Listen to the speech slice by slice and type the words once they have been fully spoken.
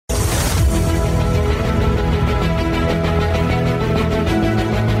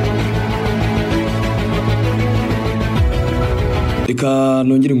reka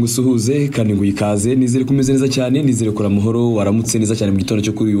nongere ngusuhuze kandi nguyikaze nizere kumeze neza cyane nizere kora muhoro waramutse neza cyane mu gitondo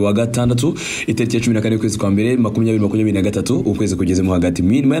cyo kuri wa gatandatu itariki ya 14 kwezi kwa mbere 2023 ukwezi kugeze mu hagati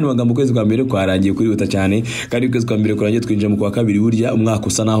mwana magambo kwezi kwa mbere kwarangiye kuri uta cyane kandi kwezi kwa mbere kurangiye twinjira mu kwa kabiri burya umwaka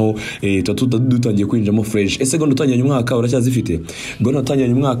usa naho dutangiye kwinjiramo fresh ese gondo utangiranye umwaka uracyazifite gondo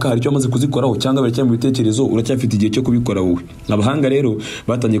utangiranye umwaka hari cyo amaze kuzikoraho cyangwa bari cyangwa bitekerezo uracyafite igihe cyo kubikora wowe abahanga rero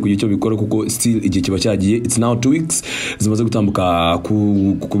batangiye kugiye cyo bikora kuko still igihe kiba cyagiye it's now 2 weeks zimaze gutambuka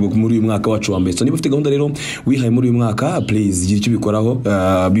muri uyu mwaka wacu wa mbere so niba ufite gahunda rero wihaye muri uyu mwaka please gira icyo bikoraho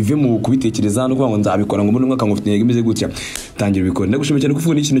bive mu kubitekereza no kuvuga ngo nzabikora ngo muri mwaka ngo ufite imeze gutya tangira bikora ndagushimiye cyane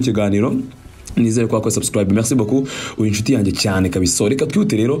kuvuga n'ikino kiganiro nizere ko subscribe merci beaucoup uri inshuti yanjye cyane kabisa reka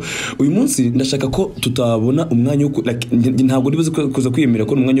twite rero uyu munsi ndashaka ko tutabona umwanya ntabwo ndibuze kuza kwiyemera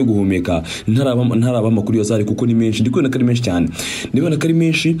ko umwanya wo guhumeka ntaraba amakuru yose ari kuko ni menshi ndikubona kari menshi cyane ndibona kari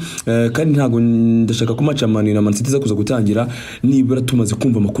menshi kandi ntabwo ndashaka ko match amani na Man City za kuza gutangira nibura tumaze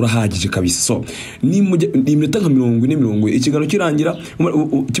kumva amakuru ahagije kabisa so ni iminota nka 40 ikigano kirangira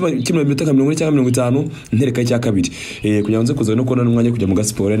kimwe iminota nka 40 cyangwa 50 ntereka cya kabiri kugira ngo nze kuza no kubona umwanya kujya mu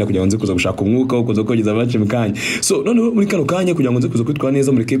gasiporo na kugira ngo nze kuza gushaka uko kuza kogeza abace mukanya so none muri kano kanya kugira ngo nze kuza kwitwa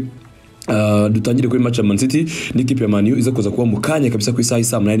neza mureke dutangire kuri match ya Man City n'ikipe ya Man U iza kuza kuba mukanya kabisa ku isaha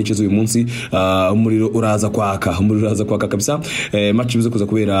 8 n'ikizo uyu munsi umuriro uraza kwaka kabisa match iza kuza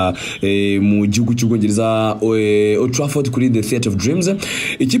kubera mu gihugu cy'Ubwongereza Old Trafford kuri the Theatre of Dreams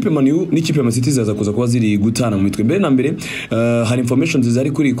ikipe ya Man U n'ikipe ya Man City zaza kuza kuba ziri gutana mu mitwe mbere na mbere hari information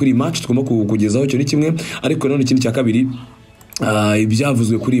zizari kuri match tugomba kugezaho cyo ni kimwe ariko none ikindi cya kabiri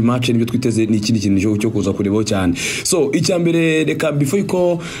ibyavuzwe kuri match nibyo twiteze ni ikindi kintu cyo kuza kurebaho cyane so icyambere reka before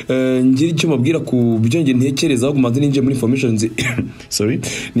ko ngira icyo mabwira ku byo nge ntekerezaho gumaze ninje muri informations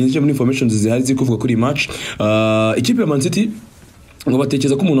ninje muri informations zihari zikuvuga kuri match ikipe ya Man City ngo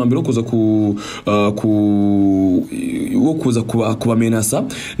batekereza ko umuntu wa mbere kuza kubamenasa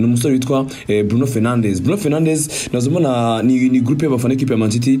ni umusore witwa Bruno Fernandez nazumona ni groupe y'abafana equipe ya Man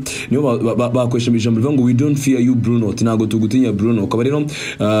City niyo bakoresha ijambo rivuga ngo we don't fear you Bruno tinago tugutinya Bruno akaba rero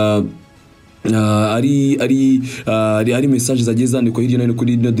ari message zagiye zandikwa hirya no hino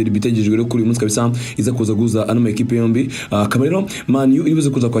kuri no derby tegejwe rero kuri umunsi kabisa iza kuza guza ano equipe yombi akaba rero Man U iribuze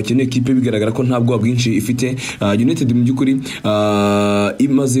kuza kwakira equipe bigaragara ko ntabwo bwinshi ifite United mu byukuri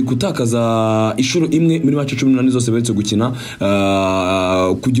imaze gutakaza ishuro imwe muri match 18 zose baretse gukina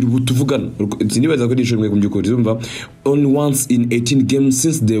kugira ubutuvugana sinibaza ko ishuro imwe mu byukuri zumva only once in 18 games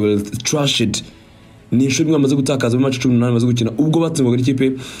since they were trashed ni ishuri mwamaze gutakaza mu match 18 maze gukina ubwo batsindwa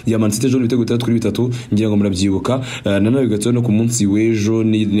ikipe ya Man City ejo bitego 3-3 ngira ngo murabyibuka nana bigatso no ku munsi w'ejo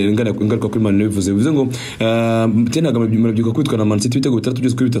ni ingaruka kuri Man bivuze ngo tenaga murabyibuka kwitwa na Man City bitego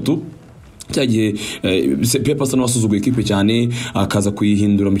 3-3 cyagiye Pepa sana wasuzuguye equipe cyane akaza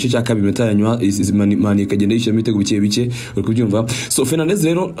kuyihindura mu gice cya kabiri metanywa mani kagenda yishyira mitego bike uri kubyumva so Fernandez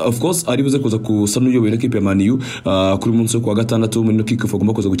rero of course ari buze kuza kusana uyoboye equipe ya Man U kuri munsi wo kwa gatandatu muri no kick off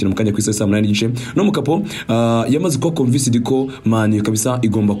agomba kuza gukina mu kanya ku isa 8 n'igice no mu kapo yamaze ko convinced ko Man U kabisa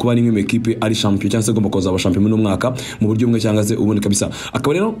igomba kuba ari imwe mu equipe ari champion cyangwa se igomba kuza aba champion mu mwaka mu buryo bumwe cyangwa se ubundi kabisa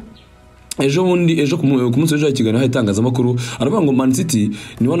akaba rero ejo ku munsi w'ejo ikiganiro itangazamakuru aravuga ngo Man City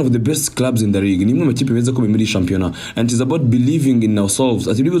ni one of the best clubs in the league ni imwe mu kipe meza ko muri championnat and it is about believing in ourselves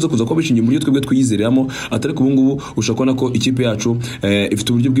ati bivuze kuza ko bishingiye muri twebwe twiyizereramo atari ku bungubu ushakona ko ikipe yacu ifite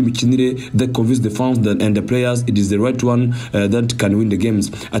uburyo bw'imikinire that convince the fans and the players it is the right one that can win the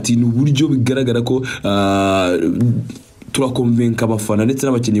games ati ni uburyo bigaragara ko turakonvenka abafana ndetse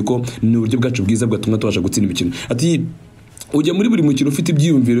n'abakinnyi ko ni uburyo bwacu bwiza bwatumwa tubasha gutsinda imikino ati ujya muri buri mukino ufite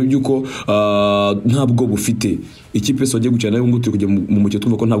ibyiyumviro byuko ntabwo bufite ikipe so agiye gukina nayo ngutu kujya mu mukino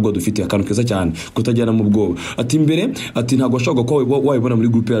tumva ko ntabwo dufite akantu keza cyane kutajyana mu bwoba ati imbere ati ntabwo ashaka ko wayibona muri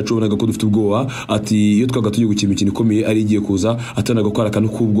groupe yacu bonaga ko dufite ubwoba ati iyo twaga tugiye gukina imikino ikomeye ari igiye kuza atanaga ko akantu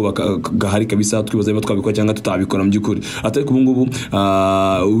k'ubwoba gahari kabisa twibaza niba twabikora cyangwa tutabikora mu byukuri atari ku bungubu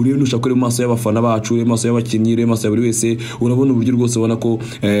uri nushaka kuri maso y'abafana bacu uri maso y'abakinnyi uri maso ya buri wese urabona uburyo rwose ubona ko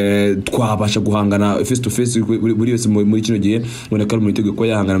twabasha guhangana face to face buri wese muri kino gihe ubona ko ari mu itegeko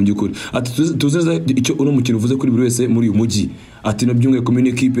yahangana mu byukuri ati tuzeze icyo uno mukino uvuze kuri buri wese muri uyu mujyi ati no byumwe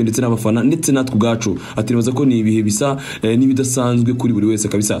community equipe ndetse n'abafana ndetse natwe ubwacu ati nibaza ko ni ibihe bisa nibidasanzwe kuri buri wese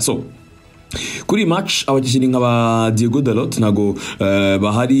kabisa so kuri match abakinnyi nk'aba Diego Dalot nago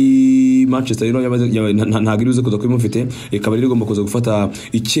bahari Manchester United ntago iribuze kuza kubimufite ikaba rero igomba kuza gufata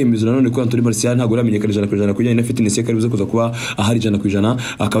icyemezo nanone ko Anthony Martial ntago uramenyekana 100% kujyanye na fitness ye karibuze kuza kuba ahari 100%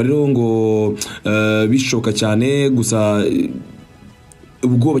 akaba rero ngo bishoka cyane gusa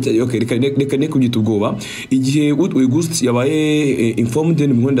ubwoba cyane. Okay, reka ne kubyita ubwoba igihe August yabaye informed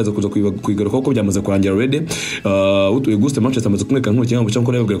ni mwenda za kuza kwigaruka uko byamaze kurangira already. August Manchester amaze kumweka nk'umukinnyi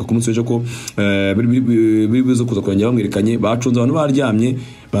cyangwa ko yabwira ku munsi w'ejo ko biri bizo kuza kurangira bamwerekanye bacunze abantu baryamye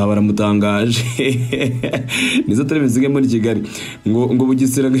baramutangaje nizo televiziyo muri Kigali ngo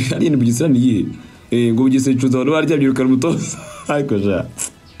Bugesera ari ni Bugesera ni yihe ngo Bugesera cunze abantu baryamye rukara umutoza ariko ja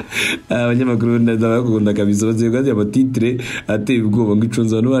abanyamakuru ndabakunda kabisa bazigaze amatitre ateye ubwoba ngo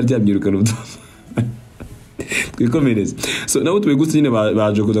icunze abantu baryamye rukara umutoza twikomereze. So nawe August nyine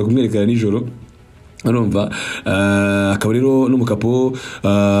baje kuza kumwerekana nijoro urumva akaba rero n'umukapo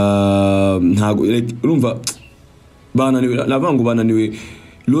ntago urumva bananiwe navango bananiwe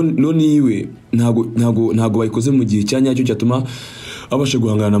loniwe ntago bayikoze mu gihe cyanyacyo cyatuma abasha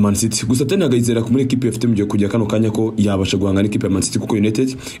guhangana na Man City. Gusa tena gayizera ku muri equipe afite mu gihe kujya kano kanya ko yabasha guhangana n'ikipe ya Man City kuko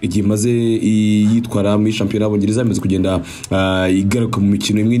United igihe maze yitwara muri championnat y'Abongereza imaze kugenda igaruka mu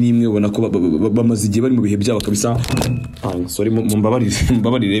mikino imwe n'imwe ubona ko bamaze igihe bari mu bihe byabo kabisa. Sorry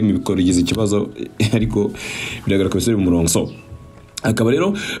mumbabarire imikorigize ikibazo ariko biragaragara ko bisubira mu murongo. So akaba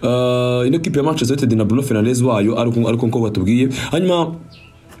rero ino equipe ya Manchester United na Bruno Fernandez wayo ariko nko batubwiye hanyuma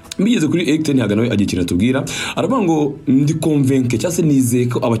mbigeze kuri Eric haganawe agikira tubwira aravuga ngo ndi convaincre cyase nizeye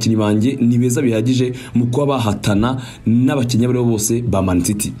ko abakinnyi banjye nibeza bihagije mu kuba bahatana n'abakinnyi bari bose ba Man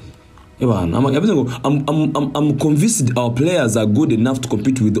City. Yavuze ngo I'm convinced our players are good enough to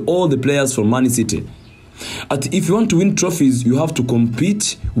compete with all the players from Man City. If you want to win trophies you have to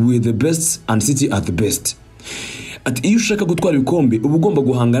compete with the best and City are the best. Iyo ushaka gutwara ibikombe uba ugomba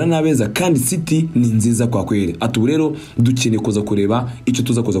guhangana n'abeza kandi City ni nziza kwa kwere. Ubu rero dukeneye kuza kureba icyo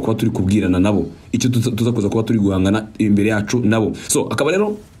tuza kuza kuba turi kubwirana nabo, icyo tuza kuza kuba turi guhangana imbere yacu nabo. So akaba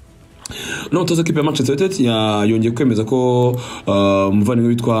rero no toza kipe ya Manchester United yongeye kwemeza ko umuvandimwe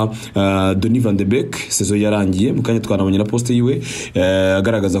witwa Donny van de Beek sezo yarangiye mu kanya twanabonye na poste yiwe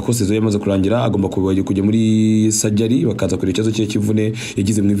agaragaza ko sezo yamaze kurangira agomba kujya muri surgery bakaza kuri ikibazo cye kivune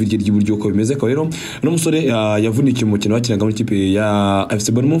yagize mu ivi rye ry'iburyo ko bimeze. Ko rero no musore yavunikiye mu mukino wakinaga muri kipe ya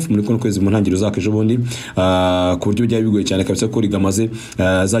FC Bournemouth muri kono kwezi mu ntangiriro zake ejo bundi ku buryo byari bigoye cyane kabisa ko rigamaze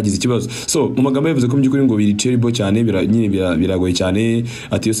zagize ikibazo. So mu magambo yavuze ko by'ukuri ngo biri terrible cyane biragoye cyane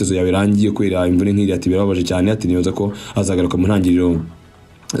ati yo sezo yawe rangiye kwera imvune nk'iri ati birababaje cyane ati niyoza ko azagaruka mu ntangiriro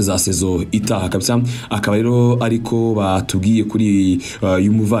za sezo itaha kabisa. Akaba rero ariko batubwiye kuri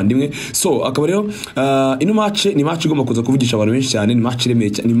uyu muvandimwe. So akaba rero ino match ni match igomba kuza kuvugisha abantu benshi cyane, ni match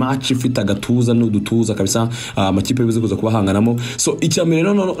remeye, ni match ifite agatuza n'udutuza kabisa amakipe bize kuza kubahanganamo. So icyambere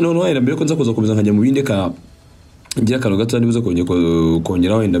no era mbere ko nza kuza kubiza nkajya mu binde ka ngira kano gato nibuze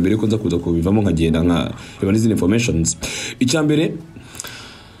kongera wenda mbere ko nza kuza kubivamo nkagenda nka reba n'izindi informations. Icyambere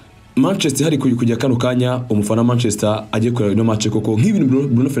Manchester hari kujya kano kanya umufana Manchester agiye kureba ino match koko nk'ibintu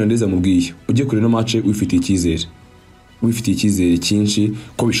Bruno Fernandez amubwiye ugiye kureba ino match wifitiye icyizere cyinshi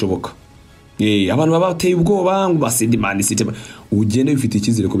ko bishoboka. Abantu baba bateye ubwoba ngo basindi Man City ugende wifitiye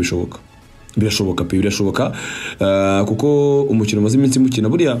icyizere ko bishoboka. Birashoboka kuko umukino maze iminsi mukina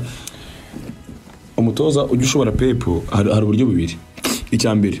buriya umutoza ujye ushobora Pep hari uburyo bubiri.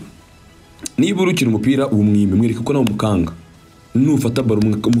 Icyambere niba urukira umupira umwime mwereka ko nawe mukanga nufata baro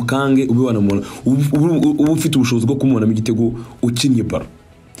umukange ube wanamubona ubu ufite ubushobozi bwo kumubona mu gitego ukinnye baro.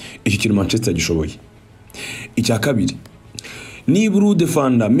 Iki kintu Manchester gishoboye. Icya kabiri niba uru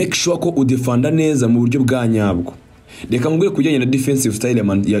defender make sure ko udefenda neza mu buryo bwa nyabwo. Reka ngubwe kujyanye na defensive style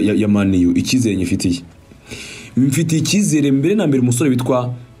ya Man U ikizere nyifitiye. Mfitiye ikizere mbere na mbere umusore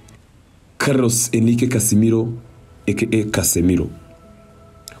witwa Carlos Enrique Casemiro.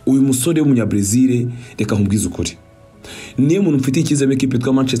 Uyu musore w'umunyabrazil reka nkubwize ukuri. Niyo muntu mfitiye icyizere equipe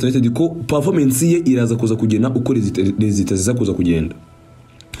twa Manchester United ko performance ye iraza kuza kugena uko rezita ziza kuza kugenda.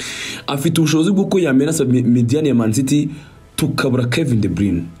 Afite ubushobozi bw'uko yamena mediane ya Man City tukabura Kevin De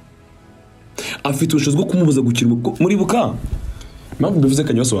Bruyne. Afite ubushobozi bwo kumubuza gukina muri buka. Mpamvu bivuze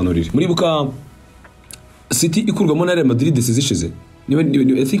kanya basobanurire. Muri buka City ikurwamo na Real Madrid desizishize.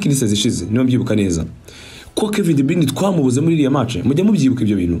 I think ni desizishize. Niba mbyibuka neza. Ko Kevin De Bruyne twamubuze muri iriya match. Mujya mubyibuka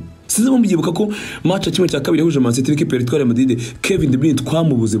ibyo bintu. Size mubyibuka ko match kimwe cya kabiri yahuje Man City n'ikipe ya Real Madrid Kevin De Bruyne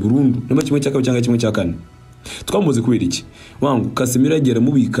twamubuze burundu. Namba kimwe cya kabiri cyangwa kimwe cya kane. Twamubuze kubera iki? Wangu Casemiro yagera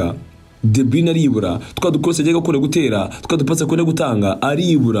mubika De Bruyne aribura twadukose ajya gukora gutera twadupatsa kone gutanga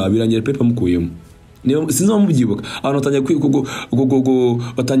aribura birangira Pep amukuyemo. Niyo sinzi mubyibuka abantu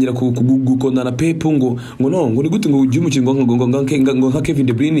batangira gukondana Pep ngo ni gute ngo ujye umukino ngo nka Kevin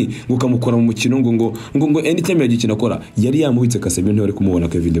De Bruyne ngo kamukora mu mukino ngo anytime yagikina akora yari yamubitse Casemiro ntore kumubona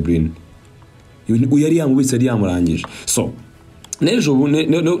Kevin De Bruyne yari yamubitse yari yamurangije. So nejo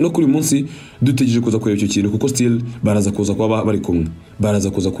no kuri munsi dutegereje kuza kureba icyo kintu kuko still baraza kuza kuba bari kumwe baraza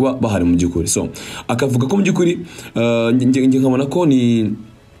kuza kuba bahari mu byukuri so akavuga ko mu byukuri nge nkabona ko ni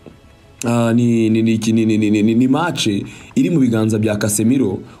match iri mu biganza bya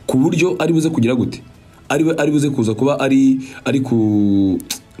Casemiro ku buryo ari buze kugira gute ari buze kuza kuba ari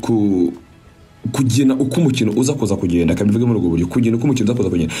kugena uko umukino uza kuza kugenda akabivuga muri ubwo buryo kugena uko umukino uza kuza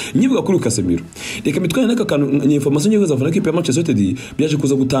kugenda nyivuga kuri Casemiro reka mitwane n'aka kantu ni information y'uko zafana kipe ya Manchester United byaje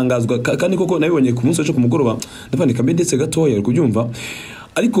kuza gutangazwa kandi koko nabibonye ku munsi w'ejo ku mugoroba ndafandika mbendetse gatoya uri kubyumva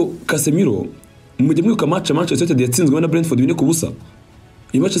ariko Casemiro mu gihe mwibuka match Manchester United yatsinzwe na Brentford 4-0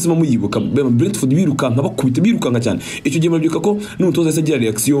 ibacha sema muyibuka Brentford birukanka bakubita birukanka cyane icyo gihe murabyuka ko n'umutoza yase agira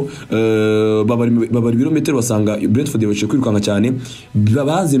reaction babari birometero basanga Brentford yabaciye kwirukanka cyane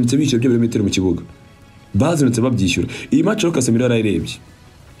bazimutse bice byo birometero mu kibuga bazimutse babyishyura iyi match ro Casemiro yarayirebye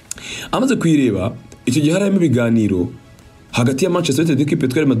amaze kuyireba icyo gihe harimo ibiganiro hagati ya Manchester United n'ikipe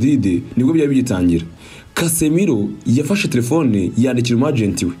ya Real Madrid nibwo byari bigitangira Casemiro yafashe telefone yandikira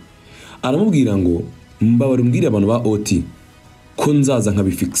umagent we aramubwira ngo mbabarumbwire abantu ba OT ko nzaza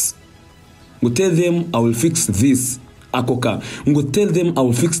nkabifix ngo tell them I will fix this akoka ngo tell them I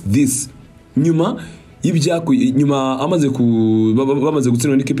will fix this nyuma amaze bamaze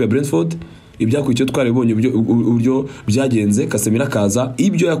gutsindwa n'ikipe ya Brentford ibyakurikiye twaribonye uburyo byagenze Casemiro akaza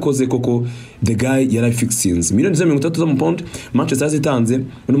ibyo yakoze koko the guy yari fixings miliyoni 30 z'amapond Manchester yazitanze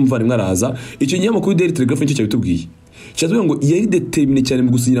n'umuvandimwe araza icyo nyamakuru Daily Telegraph nicyo cyabitubwiye cyazwe ngo yari determined cyane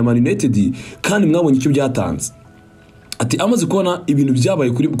mu gusinyira Man United kandi mwabonye icyo byatanze ati amaze kubona ibintu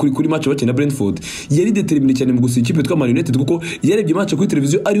byabaye kuri match bakina Brentford yari determined cyane mu gusinya ikipe twa Man United kuko yarebye match kuri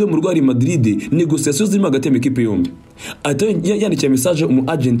televiziyo ariwe mu Real Madrid negotiations zirimo hagati y'ekipe yombi ati yandikiye message umu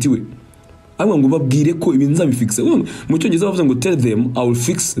agent we amwe ngo babwire ko ibintu nzabifixe mu cyongereza bavuze ngo tell them I will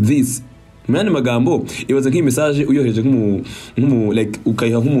fix this mane magambo ibaza nk'iyi message uyohereje nk'umu like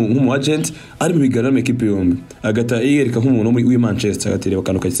ukayiha nk'umu agent ari mu biganiro n'ekipe yombi agata yereka nk'umuntu muri Manchester agatereba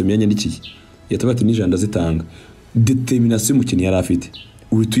kantu kagisemye yandikiye yatabati n'ijanda zitanga determination umukino yari afite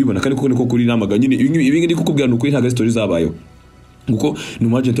uri tuyibona kandi koko niko kuri namaga nyine ibi ngi kukubwira nuko ntaga story zabayo nguko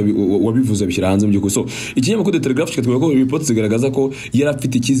ni agent wabivuze bishyira hanze mu byuko so ikinyamakuru The Telegraph cyatubwira ko reports zigaragaza ko yari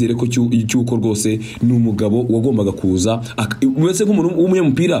afite ikizere ko cyuko rwose ni umugabo wagombaga kuza mwese nk'umuntu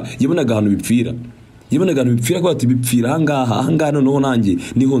w'umunyamupira yabonaga ahantu bipfira ko ati bipfira ahangaha noneho nanjye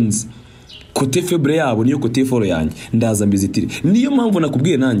niho nzi kote febre yabo niyo kote foro yanjye ndaza mbizitire niyo mpamvu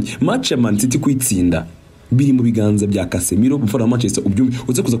nakubwiye nanjye match ya Man City kwitsinda biri mu biganza bya Casemiro mfana Manchester ubyumve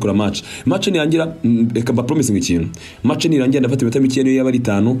uze kuza kora match nirangira reka ba promising ikintu match nirangira ndafata iminota mike niyo yaba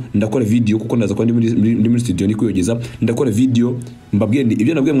 5 ndakora video kuko ndaza kwa ndi muri studio ni kuyogeza ndakora video mbabwiye ndi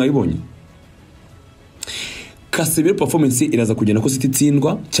ibyo nabwiye mwabibonye Casemiro performance iraza kugenda ko City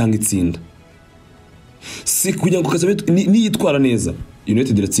itsindwa cyangwa itsinda si kugira ngo Casemiro niyitwara neza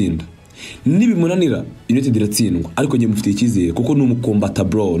United iratsinda nibimunanira United iratsindwa ariko ngiye mufite ikizere kuko ni umukombata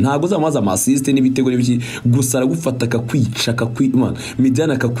bro ntago zamaza assist n'ibitego n'ibiki gusa aragufata akakwica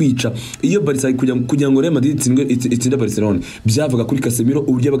Mediana akakwica iyo Barca kugira ngo Real Madrid itsinde Barcelona byavuga kuri Casemiro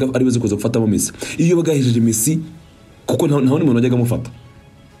uburyo baga ari baze kuza gufatamo Messi iyo bagahejeje Messi kuko ntaho ni umuntu ajyaga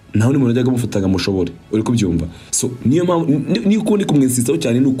mufata mushobore uri kubyumva so niyo mpamvu niko ndi kumwinsistaho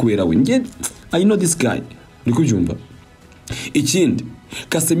cyane n'ukubera we nge I know this guy uri kubyumva ikindi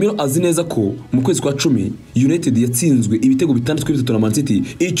Casemiro azi neza ko mu kwezi kwa 10 United yatsinzwe ibitego 6-3 na Man City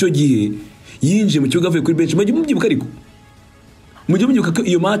icyo gihe yinje mu kibuga avuye kuri bench mubyibuka ariko mubyibuka ko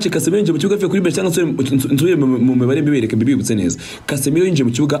iyo match Casemiro yinje mu kibuga avuye kuri bench cyangwa nsuye mu mibare bibereke bibibutse neza Casemiro yinje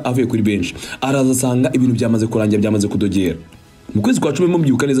mu kibuga avuye kuri bench araza sanga ibintu byamaze kurangira byamaze kudogera mu kwezi kwa 10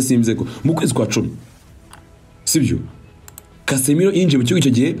 mubyibuka neza simbize ko mu kwezi kwa 10 sibyo Casemiro yinje mu kibuga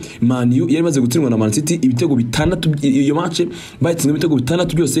icyo gihe Man U yari maze gutsindwa na Man City ibitego 6 iyo match bayitsinze ibitego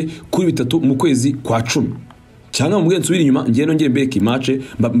 6 byose kuri 3 mu kwezi kwa 10 cyangwa mu bwenzi wiri inyuma ngiye nongere mbeke match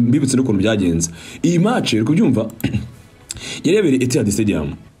mbibutse no kuntu byagenze iyi match uri kubyumva yarebere Etihad Stadium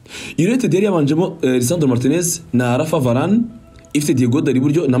United yari yabanjemo Lisandro Martinez na Rafa Varane ifite Diego Dalot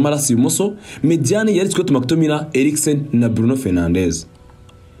iburyo na Marasi ibumoso Mediane yari Scott McTominay Eriksen na Bruno Fernandez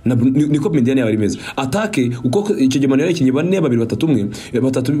niko Mediane yari meza atake uko icyo gihe yari ikinye bane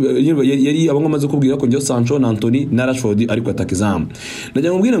 2-3 yari abangwa maze kubwira ko njye Sancho na Anthony na Rashford ariko atake zamu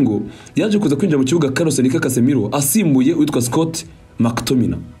najya ngubwira ngo yaje kuza kwinjira mu kibuga Carlos Casemiro asimbuye witwa Scott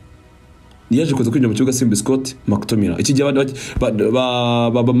McTominay yaje kuza kwinjira mu kibuga asimbuye Scott McTominay iki gihe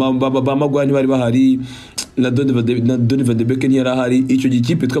ba magwani bari bahari na Donovan de Beek yari ahari icyo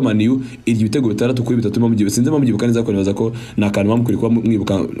gikipe twa Man U iryo bitego 6-3 mu gihe sinze mubyibuka neza ko nibaza ko nakantu bamukuri kuba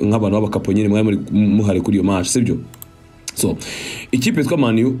mwibuka nk'abantu b'abakaponyene mwari muhari kuri iyo match sibyo So ikipe yitwa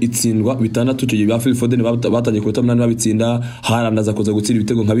Man U itsindwa bitandatu cyo bya Phil Foden batangiye kubita munani babitsinda harandaza kuza gutsinda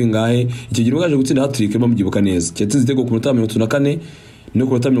ibitego nka bingahe icyo gihe baje gutsinda hat-trick bamubyibuka neza cyatsinze igitego ku minota 34 no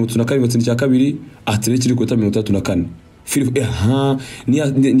ku minota 34 gutsinda cya kabiri atire kiri ku minota 34 Phil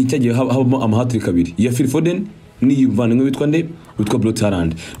ni cyagiye habamo ama hat-trick kabiri ya Phil Foden ni Van witwa nde witwa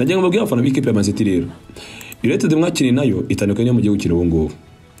Haaland nagiye ngo babwiye abafana b'ikipe ya Man City rero United mwakiri nayo itandukanye mu gihe gukira ubu ngubu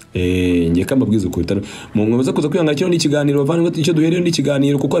ngiye kambabwiza ukutara mwamaze kuza kwiyanga cyo n'ikiganiro bavanye ngo icyo duhereye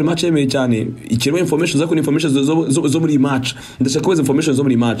n'ikiganiro kuko ari match yemeye cyane ikirwa information za ko information zo muri match ndashaka kubaza information zo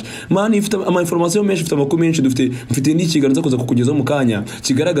muri match man ifite ama information menshi ifite amakuru menshi mfite n'ikiganiro za kuza kukugezaho mu kanya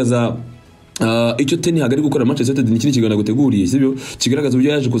kigaragaza icyo teni hagari gukora Manchester United n'ikindi kiganiro guteguriye sibyo kigaragaza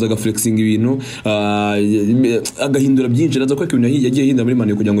uburyo yaje kuzaga flexing ibintu agahindura byinshi ndaza ko ibintu yagiye hinda muri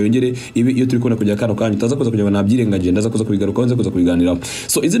Man kugira ngo yongere ibe iyo turi kubona kujya kano kanya taza kuza kugira ngo nabyirengaje ndaza kuza kubigaruka nze kuza kubiganira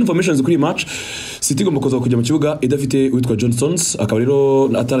so izi informations kuri match City igomba kuza kujya mu kibuga idafite witwa Johnsons akaba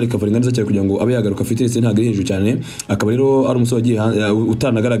rero atari recovery nganza cyane kugira ngo abe yagaruka afite ndetse ntago hejuru cyane akaba rero ari umusore wagiye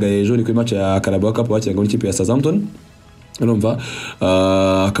utanagaragaye ejo ni kuri match ya Carabao Cup bakiranga n'ikipe ya Southampton urumva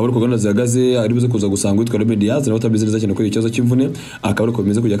akaba ari Kugenda zihagaze ari buze kuza gusanga witwa Remedias nawe utabize neza cyane kuri ikibazo cy'imvune akaba ari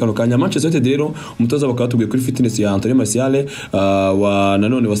komeza kujya kano kanya Manchester United rero umutoza bakatubwiye kuri fitness ya Anthony Martial wa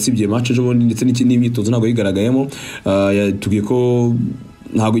nanone wasibye match ejo bundi ndetse n'imyitozo ntago yigaragayemo yatubwiye ko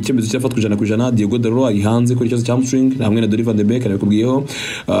ntago icyemezo cyafatwa 100% Diego Dalot ari hanze kuri ikibazo cya hamstring hamwe na Donny van de Beek nabikubwiyeho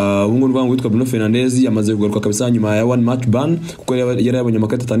ubwo rwango witwa Bruno Fernandez yamaze kugaruka kabisa nyuma ya one match ban kuko yari yabonye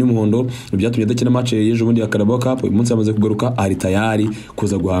amakata 5 y'umuhondo byatumye adakina match y'ejo bundi ya Carabao Cup uyu munsi yamaze kugaruka ari tayari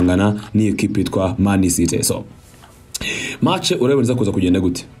kuza guhangana ni equipe yitwa Man City so match urabona kuza kugenda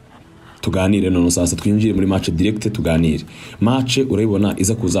gute tuganire none sasa twinjire muri match direct tuganire match urabona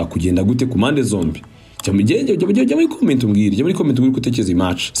iza kuza kugenda gute ku mande zombi jya muri comment umbwire kutekereza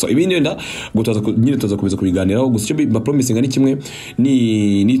match so ibindi wenda gutaza nyine tuza kubeza kubiganiraho gusa cyo ba promising ni kimwe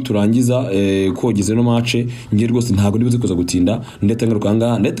ni turangiza kogize no match ngiye rwose ntago ndibuze kuza gutinda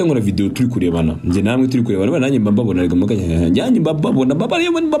ndetangarukanga ndetangora video turi kurebana nge namwe turi kurebana nanjye mbabona rega muganya njyanye mbabona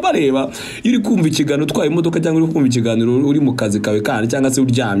babareba iri kumva ikiganiro twaye imodoka cyangwa uri kumva ikiganiro uri mu kazi kawe kandi cyangwa se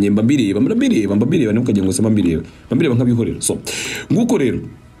uryamye mbabireba ntukajye ngo se mbabireba nkabihorera so nguko rero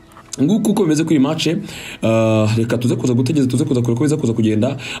nguko bimeze kuri match reka tuze kuza gutegeza tuze kuza kuza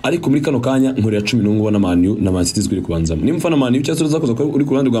kugenda ariko muri kano kanya nkorera 11 ubona Man U na Man City zikuri kubanzamo ni mfana Man U cyangwa uza kuza uri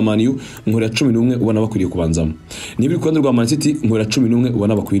ku ruhande rwa Man U nkorera 11 ubona bakwiriye kubanzamo niba uri ku ruhande rwa Man City nkorera 11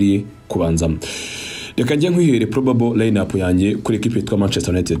 ubona bakwiriye kubanzamo reka njye nkwihere probable lineup yanjye kuri equipe yitwa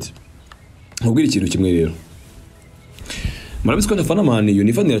Manchester United nkubwira ikintu kimwe rero murabizi ko ndafana Man U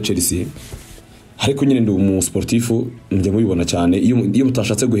nifanira Chelsea ariko nyine ndi umu sportifu njye mubibona cyane iyo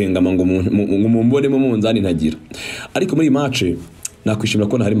mutashatse guhengama ngo mumbonemo munzani ntagira ariko muri match nakwishimira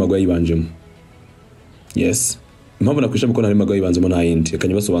ko hari magwa yibanjemo yes impamvu nakwishimira ko hari magwa yibanjemo nta yindi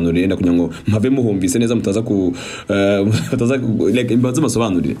akanye basobanurire nda kugira ngo mpave muhumvise neza mutaza ku like imbaza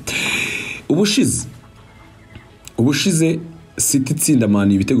masobanurire ubushize City tsinda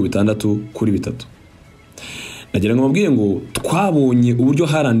Man ibitego 6-3 nagira ngo mabwiye ngo twabonye uburyo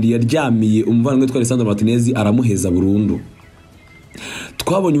Haaland yaryamiye umuvandimwe witwa Lisandro Martinez aramuheza burundu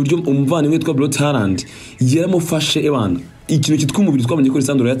twabonye uburyo umuvandimwe witwa Bruno Haaland yaramufashe ebana ikintu cyitwa umubiri twabonye ko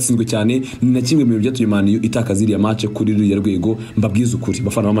Lisandro yatsinzwe cyane ni na kimwe mu bintu byatumye Man U itakaza iriya match kuri ruriya rwego mbabwiza ukuri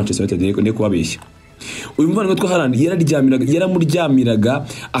bafana ba Manchester United ne kubabeshya uyu muvandimwe witwa Haaland yaramuryamiraga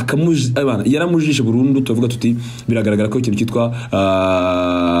yaramujishe burundu tuvuga tuti biragaragara ko ikintu cyitwa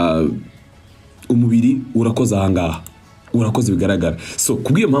umubiri urakoze ahangaha urakoze bigaragara so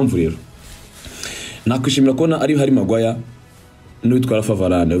kubwiye mpamvu rero nakwishimira ko ari hari Magwaya no witwara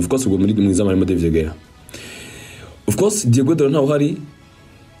Favarane of course ubwo muri mwiza marimo David Gea of course Diego Dalot ntaho hari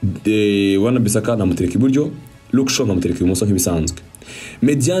wana Bisaka na mutereka iburyo Luke Shaw na mutereka ibumoso nk'ibisanzwe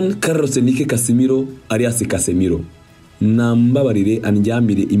Median Carlos Enrique Casemiro alias Casemiro nambabarire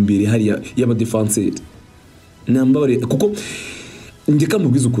andyamire imbere hari y'aba defenseur nambabarire kuko ndika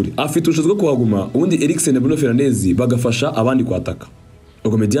mubwiza ukuri afite ubushobozi bwo kuhaguma ubundi Eriksen na Bruno Fernandez bagafasha abandi kwataka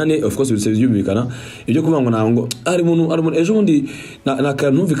ubwo Mediane of course bisabye byumvikana ibyo kuvuga ngo nango ari umuntu ejo bundi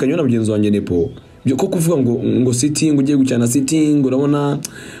nakantumvikanye na mugenzi wanjye Nepo byo ko kuvuga ngo City ngo ugiye gucyana City ngo urabona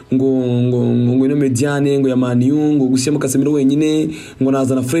ngo ino Mediane ngo ya Man U ngo gushyira mu Casemiro wenyine ngo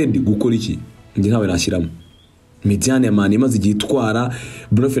nazana Fred gukora iki nge ntawe nashyiramo Mediane ya Man imaze igitwara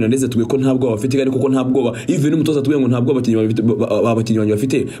Bruno Fernandez atubwiye ko ntabwo bafite kandi kuko ntabwo even umutoza atubwiye ngo ntabwo abakinnyi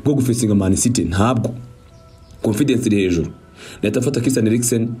bafite bwo gufacinga Man City ntabwo confidence iri hejuru leta afata Christian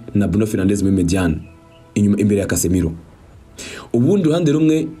Eriksen na Bruno Fernandez muri Mediane inyuma imbere ya Casemiro ubundi ruhande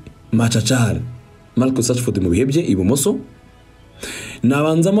rumwe Machachar Marcus Rashford mu bihebye ibumoso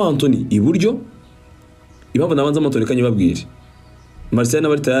nabanzamo Anthony iburyo impamvu nabanza Antony kanyibabwire Marcel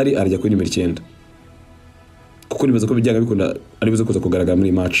n'abari tayari arajya kuri nimero 9 kuko nibaza ko bijyanga bikunda ari buze kuza kugaragara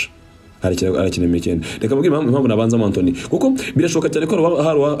muri match arakina nimero 9 reka mubwire impamvu nabanza Antony kuko birashoboka cyane ko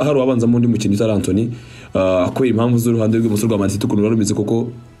hari wabanza mu ndi mukino utari Antony akwira impamvu z'uruhande rw'umuso rwa Man City kuno rumize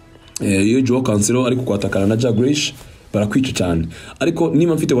kuko iyo Joao Cancelo ari kukwatakana na Jack Grealish barakwica cyane ariko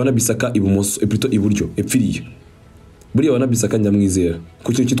niba mfite wana Bisaka ibumoso epito iburyo epfiriye buriya wana Bisaka ndamwizera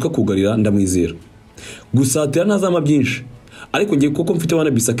ku kintu cyitwa kugarira ndamwizera gusatira ntazama byinshi ariko ngiye kuko mfite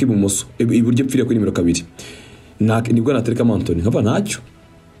wana Bisaka ibumoso iburyo epfiriye kuri nimero 2 nibwo natereka Antony nkaba ntacyo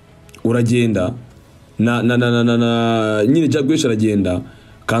uragenda na nyine Jack Grealish aragenda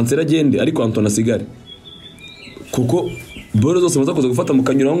Cancelo agende ariko Antony asigare kuko boro zose muza kuza gufata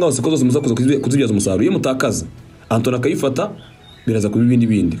mukanyura ngaho se ko zose muza kuza kuzibyaza umusaruro iyo mutakaza Antony akayifata biraza kuba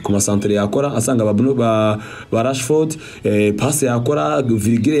ibindi ku masantere yakora asanga ba Bruno ba Rashford pass yakora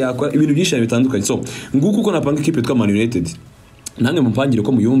Virgil yakora ibintu byinshi bitandukanye so nguko uko napanga ikipe twa Man United nange mupangire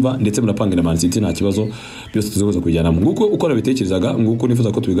ko muyumva ndetse munapangira Man City nta kibazo byose tuzoza kujyana nguko uko nabitekerezaga nguko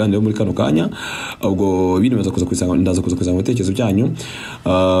nifuza ko tubiganiraho muri kano kanya ubwo ibindi bimaze kuza kwisanga ndaza kuza kwisanga ibitekerezo byanyu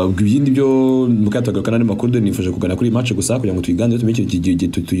ibindi byo mukatagaruka nandi makuru nifuje kugana kuri match gusa kugira ngo tuyiganire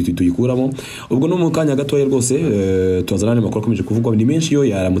tumenye tuyikuramo ubwo no mu kanya gatoya rwose tuzazana nandi makuru akomeje kuvugwa ni menshi yo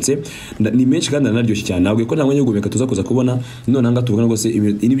yaramutse ni menshi kandi naryoshye cyane nabwo ko ntamwe nyugumeka tuza kuza kubona none hanga tuvuga rwose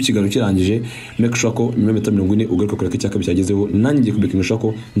ini bikigano kirangije make sure ko iminota 40 ugaruka kuri icyaka byagezeho nanjye kubekinisha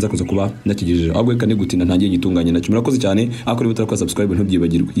ko nzakuza kuba nakigejeje ahubwo kane gutinda ntangiye gitunganye nacyo murakoze cyane akora bitara kwa subscribe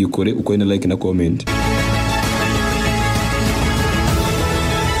ntubyibagirwe yikore uko na like na comment